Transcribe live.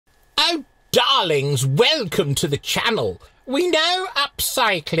Darlings, welcome to the channel. We know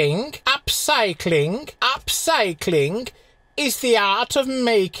upcycling is the art of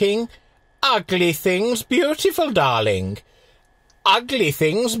making ugly things beautiful, darling. Ugly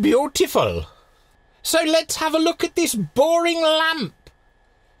things beautiful. So let's have a look at this boring lamp.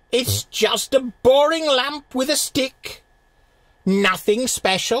 It's just a boring lamp with a stick. Nothing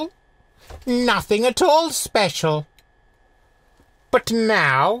special. Nothing at all special. But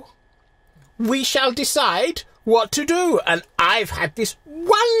now we shall decide what to do, and I've had this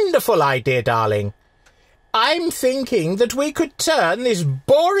wonderful idea, darling. I'm thinking that we could turn this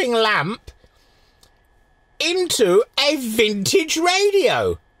boring lamp into a vintage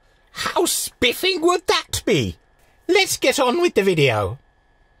radio. How spiffing would that be? Let's get on with the video.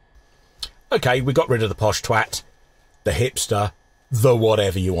 Okay, we got rid of the posh twat, the hipster, the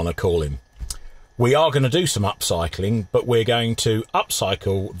whatever you want to call him. We are going to do some upcycling, but we're going to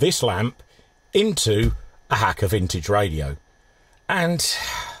upcycle this lamp into a hacker vintage radio. And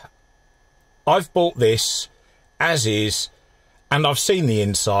I've bought this as is, and I've seen the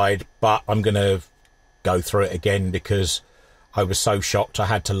inside, but I'm going to go through it again because I was so shocked I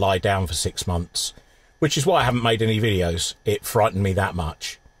had to lie down for 6 months, which is why I haven't made any videos. It frightened me that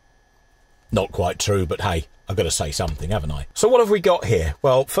much. Not quite true, but hey, I've got to say something, haven't I? So what have we got here?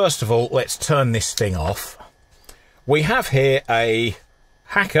 Well, first of all, let's turn this thing off. We have here a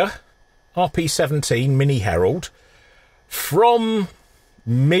hacker RP17 Mini-Herald from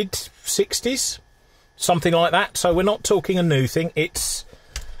mid-60s, something like that. So we're not talking a new thing. It's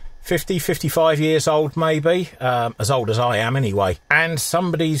 50, 55 years old, maybe, as old as I am anyway. And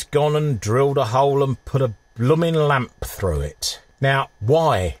somebody's gone and drilled a hole and put a blooming lamp through it. Now,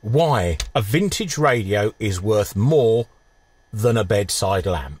 why? Why? A vintage radio is worth more than a bedside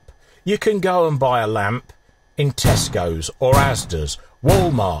lamp. You can go and buy a lamp in Tesco's or Asda's,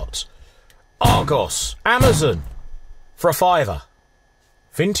 Walmart, Argos, Amazon for £5.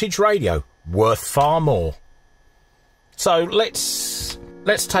 Vintage radio, worth far more. So let's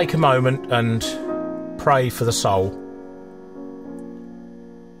take a moment and pray for the soul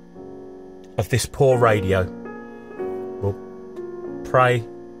of this poor radio. We'll pray.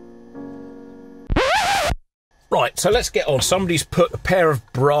 Right, so let's get on. Somebody's put a pair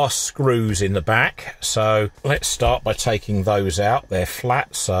of brass screws in the back, so let's start by taking those out. They're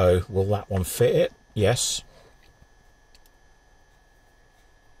flat, so will that one fit it? Yes.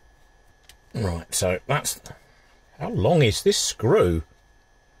 Right, so that's... How long is this screw?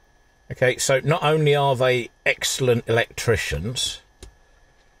 Okay, so not only are they excellent electricians,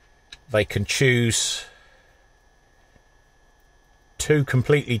 they can choose two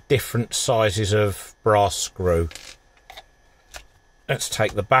completely different sizes of brass screw. Let's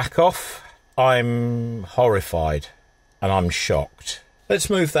take the back off. I'm horrified and I'm shocked. Let's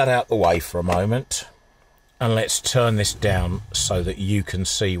move that out the way for a moment and let's turn this down so that you can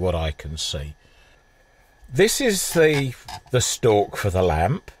see what I can see. This is the stalk for the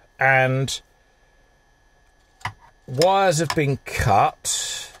lamp, and wires have been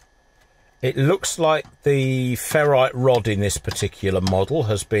cut. It looks like the ferrite rod in this particular model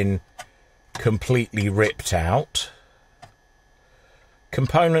has been completely ripped out.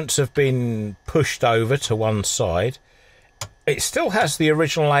 Components have been pushed over to one side. It still has the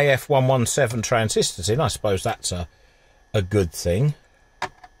original AF117 transistors in. I suppose that's a good thing.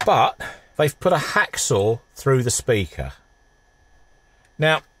 But they've put a hacksaw through the speaker.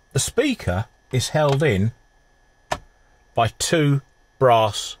 Now, the speaker is held in by two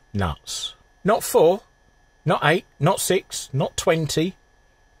brass nuts. Not 4, not 8, not 6, not 20.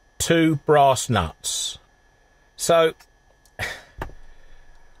 2 brass nuts. So,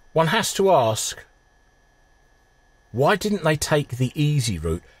 one has to ask, why didn't they take the easy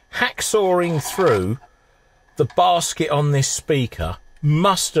route? Hacksawing through the basket on this speaker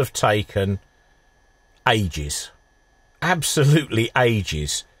must have taken ages. Absolutely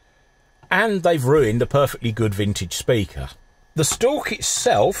ages. And they've ruined a perfectly good vintage speaker. The stalk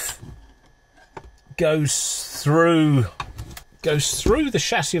itself goes through the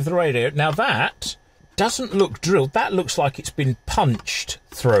chassis of the radio. Now that doesn't look drilled. That looks like it's been punched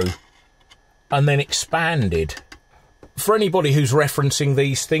through and then expanded. For anybody who's referencing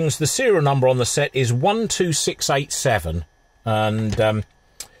these things, the serial number on the set is 12687, and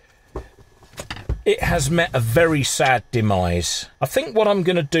it has met a very sad demise. I think what I'm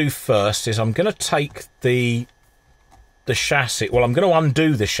going to do first is I'm going to take the chassis. Well, I'm going to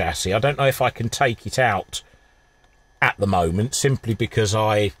undo the chassis. I don't know if I can take it out at the moment, simply because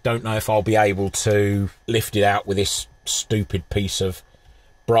I don't know if I'll be able to lift it out with this stupid piece of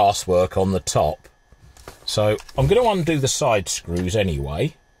brass work on the top. So I'm going to undo the side screws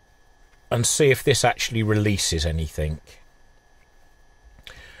anyway. and see if this actually releases anything.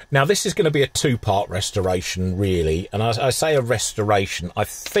 Now, this is going to be a two-part restoration, really. And I say a restoration. I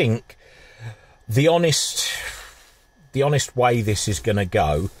think the honest way this is going to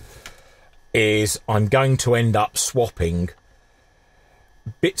go is I'm going to end up swapping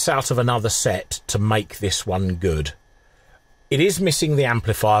bits out of another set to make this one good. It is missing the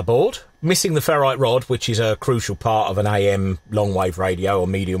amplifier board, missing the ferrite rod, which is a crucial part of an AM long-wave radio or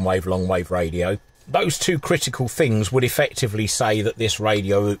medium-wave long-wave radio. Those two critical things would effectively say that this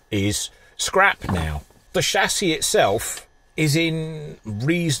radio is scrap now. The chassis itself is in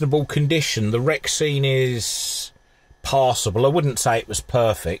reasonable condition. The Rexine is passable. I wouldn't say it was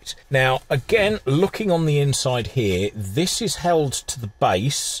perfect. Now, again, looking on the inside here, this is held to the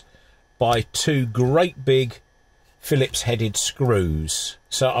base by two great big Phillips headed screws.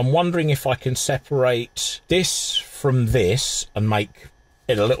 So I'm wondering if I can separate this from this and make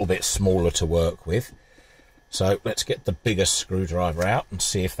it a little bit smaller to work with. So let's get the bigger screwdriver out and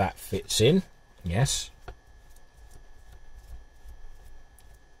see if that fits in. Yes.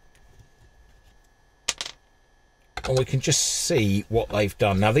 And we can just see what they've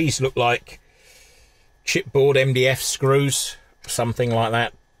done. Now these look like chipboard MDF screws, something like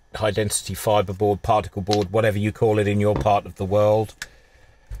that. High density fibre board, particle board, whatever you call it in your part of the world.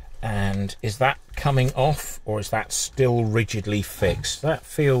 And is that coming off, or is that still rigidly fixed? That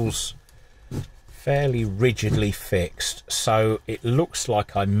feels fairly rigidly fixed, so it looks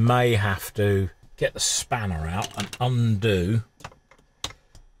like I may have to get the spanner out and undo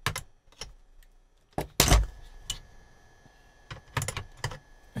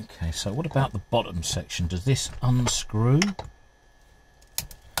okay. So what about the bottom section? Does this unscrew?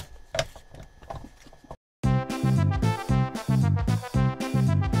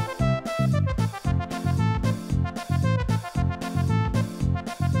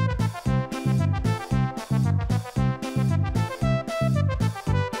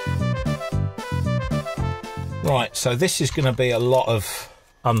 Right, so this is going to be a lot of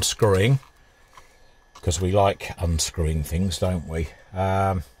unscrewing, because we like unscrewing things, don't we?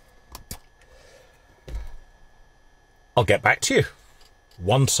 I'll get back to you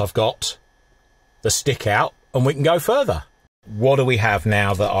once I've got the stick out and we can go further. What do we have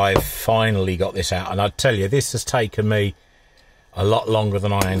now that I've finally got this out? And I tell you, this has taken me a lot longer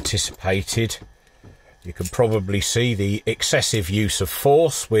than I anticipated. You can probably see the excessive use of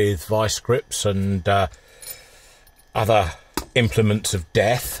force with vice grips and other implements of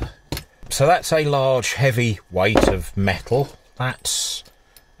death. So that's a large heavy weight of metal. That's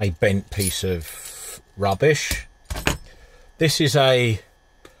a bent piece of rubbish. This is a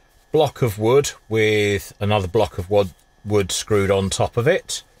block of wood with another block of wood screwed on top of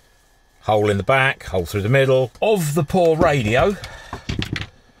it. Hole in the back, hole through the middle of the poor radio.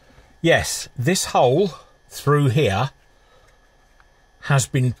 Yes, this hole through here has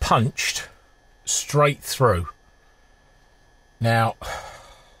been punched straight through. Now,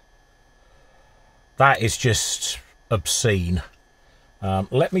 that is just obscene.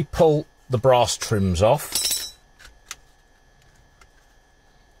 Let me pull the brass trims off.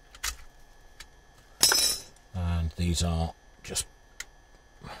 And these are just,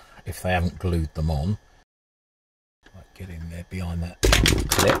 if they haven't glued them on. Right, get in there behind that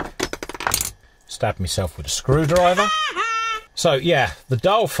clip. Stab myself with a screwdriver. So yeah, the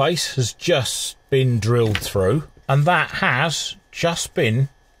dial face has just been drilled through, and that has just been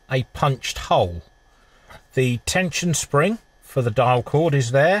a punched hole. The tension spring for the dial cord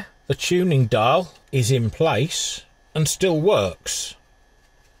is there. The tuning dial is in place and still works.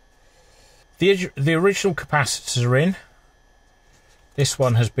 The original capacitors are in. This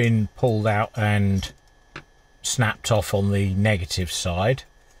one has been pulled out and snapped off on the negative side.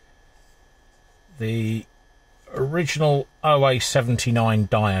 The original OA79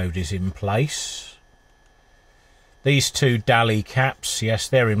 diode is in place. These two Dali caps, yes,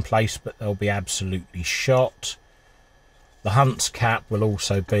 they're in place, but they'll be absolutely shot. The Hunt's cap will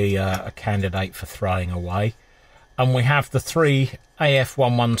also be a candidate for throwing away. And we have the three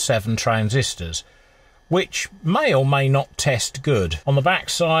AF117 transistors, which may or may not test good. On the back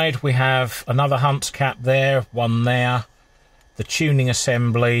side, we have another Hunt's cap there, one there, the tuning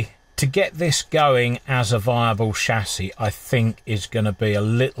assembly. To get this going as a viable chassis, I think is going to be a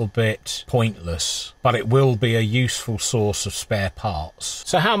little bit pointless, but it will be a useful source of spare parts.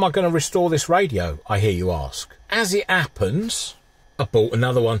 So how am I going to restore this radio, I hear you ask? As it happens, I bought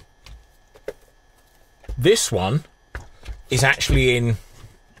another one. This one is actually in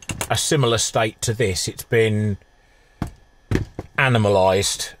a similar state to this. It's been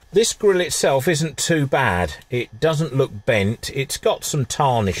animalised This grill itself isn't too bad. It doesn't look bent. It's got some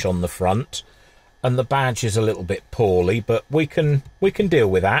tarnish on the front, and the badge is a little bit poorly, but we can deal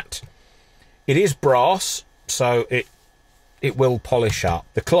with that. It is brass, so it will polish up.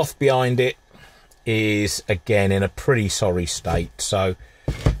 The cloth behind it is again in a pretty sorry state, so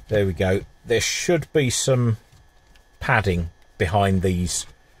there we go. There should be some padding behind these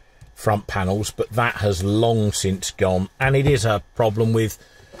front panels, but that has long since gone, and it is a problem with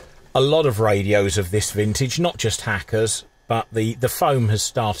a lot of radios of this vintage, not just Hackers, but the foam has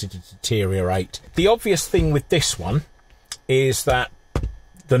started to deteriorate. The obvious thing with this one is that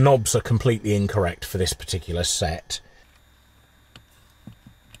the knobs are completely incorrect for this particular set.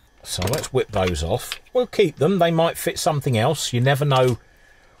 So let's whip those off. We'll keep them, they might fit something else. You never know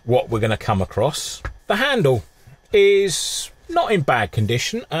what we're going to come across. The handle is not in bad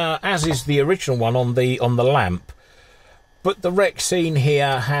condition, as is the original one on the lamp. But the Rexine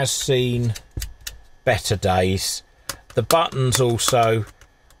here has seen better days. The buttons also,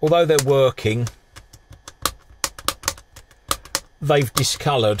 although they're working, they've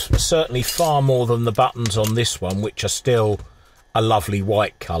discoloured, certainly far more than the buttons on this one, which are still a lovely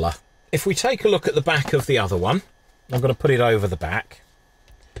white colour. If we take a look at the back of the other one, I'm going to put it over the back.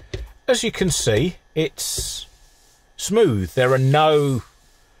 As you can see, it's smooth. There are no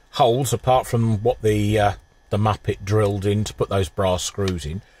holes apart from what the Muppet drilled in to put those brass screws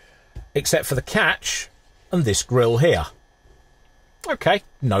in, except for the catch and this grill here. Okay,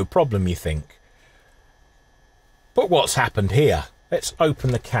 no problem, you think. But what's happened here? Let's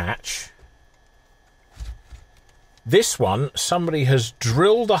open the catch. This one, somebody has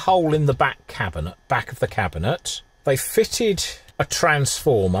drilled a hole in the back of the cabinet. They fitted a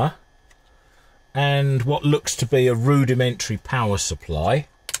transformer and what looks to be a rudimentary power supply.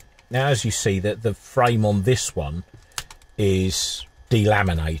 Now, as you see, that the frame on this one is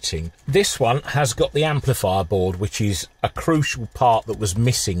delaminating. This one has got the amplifier board, which is a crucial part that was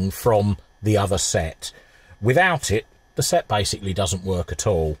missing from the other set. Without it, the set basically doesn't work at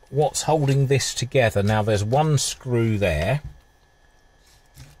all. What's holding this together? Now, there's one screw there.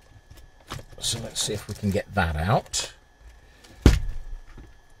 So let's see if we can get that out.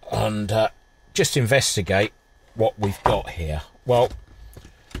 And just investigate what we've got here. Well,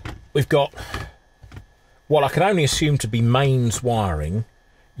 we've got what I can only assume to be mains wiring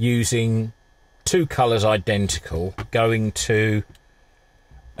using two colours identical going to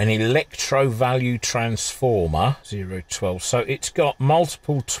an electro value transformer 012. So it's got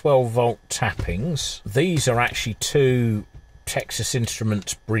multiple 12-volt tappings. These are actually two Texas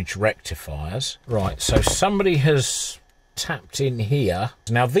Instruments bridge rectifiers. Right, so somebody has tapped in here.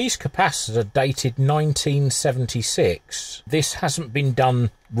 Now, these capacitors are dated 1976. This hasn't been done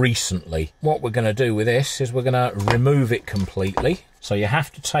recently. What we're going to do with this is we're going to remove it completely. So you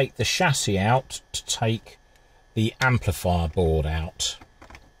have to take the chassis out to take the amplifier board out.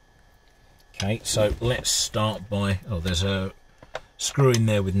 Okay, so let's start by... Oh, there's a screw in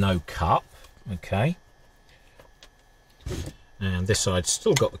there with no cup. Okay. And this side's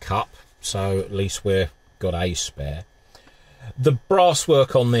still got the cup, so at least we've got a spare. The brass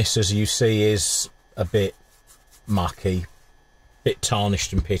work on this, as you see, is a bit mucky, a bit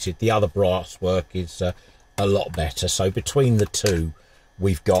tarnished and pitted. The other brass work is a lot better. So between the two,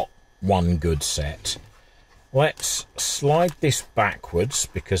 we've got one good set. Let's slide this backwards,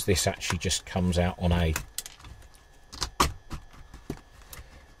 because this actually just comes out on a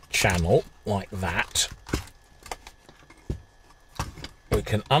channel like that. We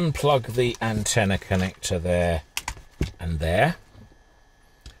can unplug the antenna connector there and there.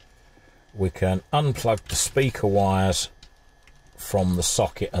 We can unplug the speaker wires from the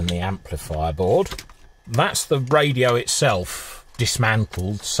socket and the amplifier board. That's the radio itself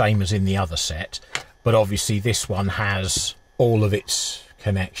dismantled, same as in the other set, but obviously this one has all of its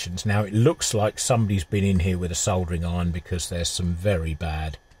connections. Now, it looks like somebody's been in here with a soldering iron, because there's some very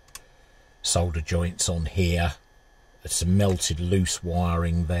bad solder joints on here. There's some melted loose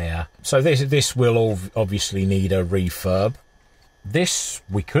wiring there. So this will all obviously need a refurb. This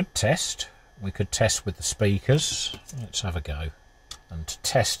we could test. We could test with the speakers. Let's have a go. And to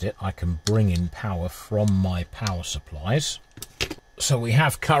test it, I can bring in power from my power supplies. So we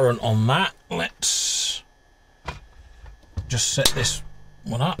have current on that. Let's just set this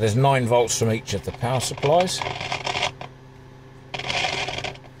one up. There's 9 volts from each of the power supplies.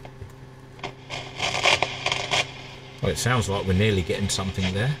 Well, it sounds like we're nearly getting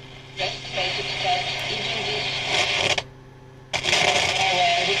something there.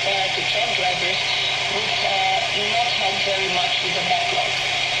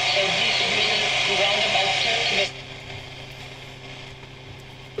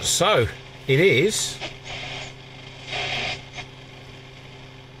 so it is.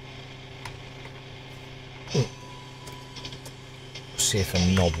 See if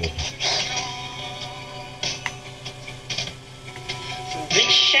a knob will.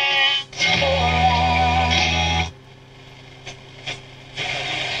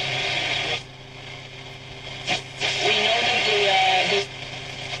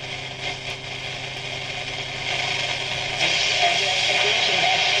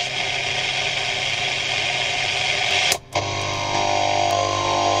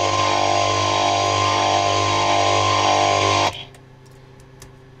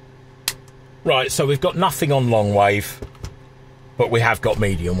 Right, so we've got nothing on long wave, but we have got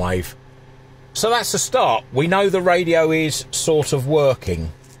medium wave. So that's the start. We know the radio is sort of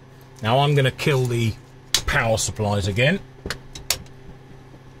working. Now I'm going to kill the power supplies again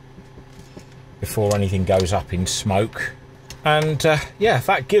before anything goes up in smoke. And yeah,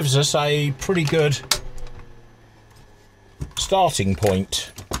 that gives us a pretty good starting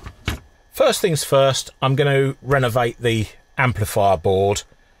point. First things first, I'm going to renovate the amplifier board.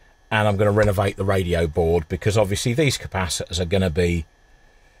 And I'm going to renovate the radio board, because obviously these capacitors are going to be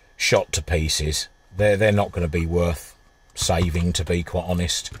shot to pieces. They're not going to be worth saving, to be quite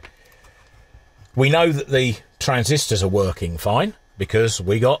honest. We know that the transistors are working fine because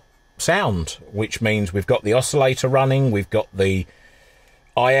we got sound, which means we've got the oscillator running, we've got the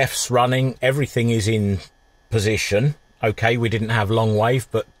IFs running, everything is in position. Okay, we didn't have long wave,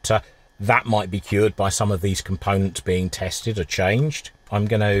 but that might be cured by some of these components being tested or changed. I'm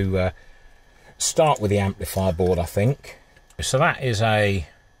going to start with the amplifier board, I think. So that is a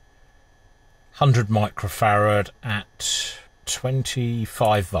 100 microfarad at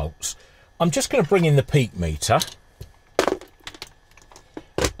 25 volts. I'm just going to bring in the peak meter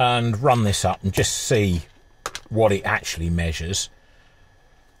and run this up and just see what it actually measures.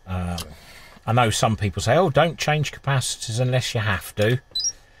 I know some people say, oh, don't change capacitors unless you have to.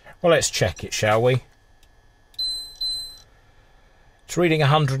 Well, let's check it, shall we? It's reading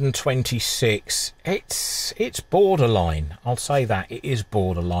 126. It's borderline. I'll say that. It is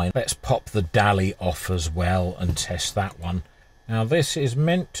borderline. Let's pop the Dally off as well and test that one. Now this is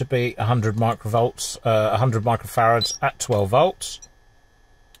meant to be 100 microvolts, 100 microfarads at 12 volts.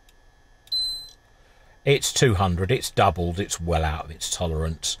 It's 200. It's doubled. It's well out of its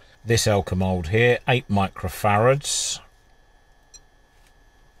tolerance. This Elka mold here, 8 microfarads.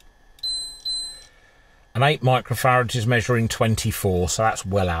 And 8 microfarads is measuring 24, so that's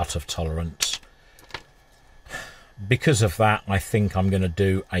well out of tolerance. Because of that, I think I'm going to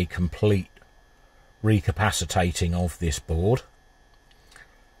do a complete recapacitating of this board.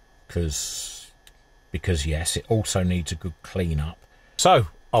 Because yes, it also needs a good clean up. So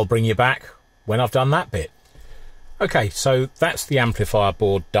I'll bring you back when I've done that bit. Okay, so that's the amplifier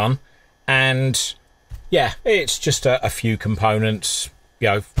board done. And yeah, it's just a few components, you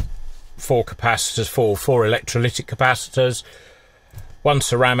know, 4 capacitors, four electrolytic capacitors, 1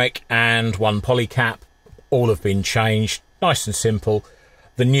 ceramic and 1 polycap. All have been changed. Nice and simple.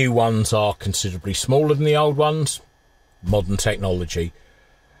 The new ones are considerably smaller than the old ones. Modern technology.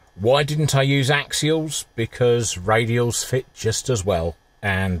 Why didn't I use axials? Because radials fit just as well,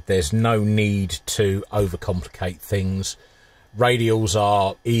 and there's no need to overcomplicate things. Radials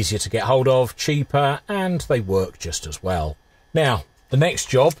are easier to get hold of, cheaper, and they work just as well. Now, the next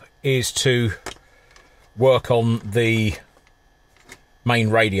job is to work on the main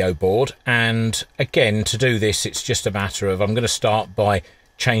radio board, and again, to do this, it's just a matter of, I'm going to start by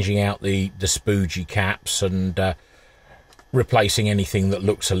changing out the spoogie caps and replacing anything that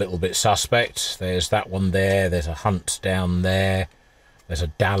looks a little bit suspect. There's that one there, there's a Hunt down there, there's a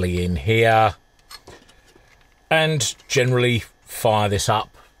Dally in here, and generally fire this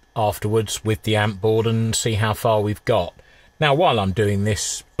up afterwards with the amp board and see how far we've got. Now, while I'm doing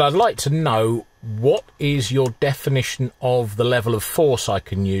this, I'd like to know, what is your definition of the level of force I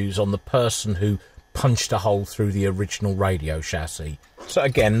can use on the person who punched a hole through the original radio chassis? So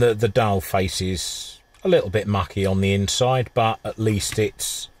again, the dial face is a little bit mucky on the inside, but at least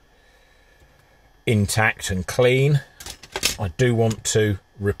it's intact and clean. I do want to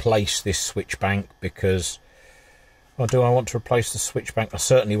replace this switch bank because, or do I want to replace the switch bank? I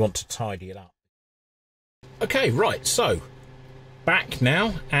certainly want to tidy it up. Okay, right, so back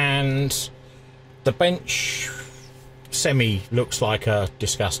now, and the bench semi looks like a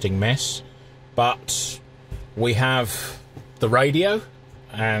disgusting mess, but we have the radio,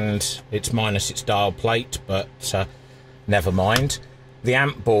 and it's minus its dial plate, but never mind. The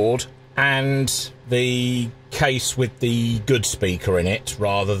amp board and the case with the good speaker in it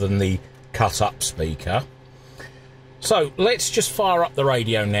rather than the cut up speaker. So let's just fire up the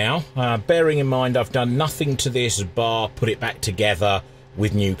radio now, bearing in mind I've done nothing to this bar put it back together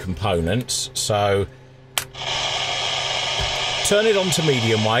with new components. So turn it on to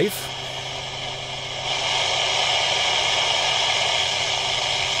medium wave.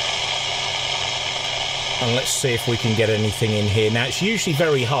 And let's see if we can get anything in here. Now, it's usually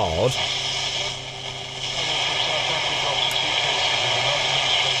very hard.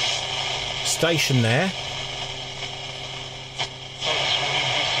 Station there.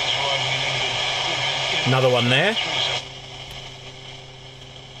 Another one there.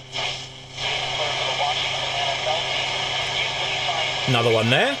 Another one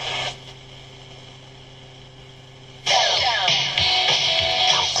there.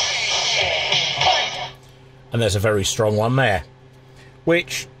 And there's a very strong one there,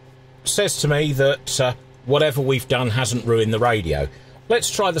 which says to me that whatever we've done hasn't ruined the radio. Let's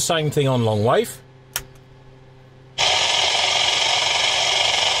try the same thing on long wave.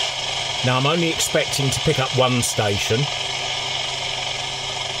 Now I'm only expecting to pick up one station.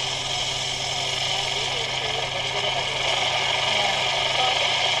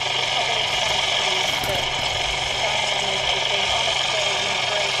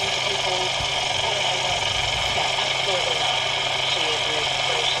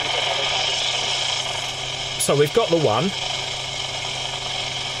 So we've got the one.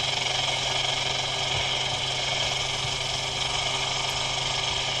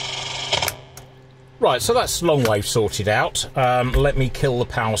 Right, so that's long wave sorted out. Let me kill the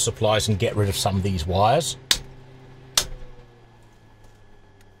power supplies and get rid of some of these wires.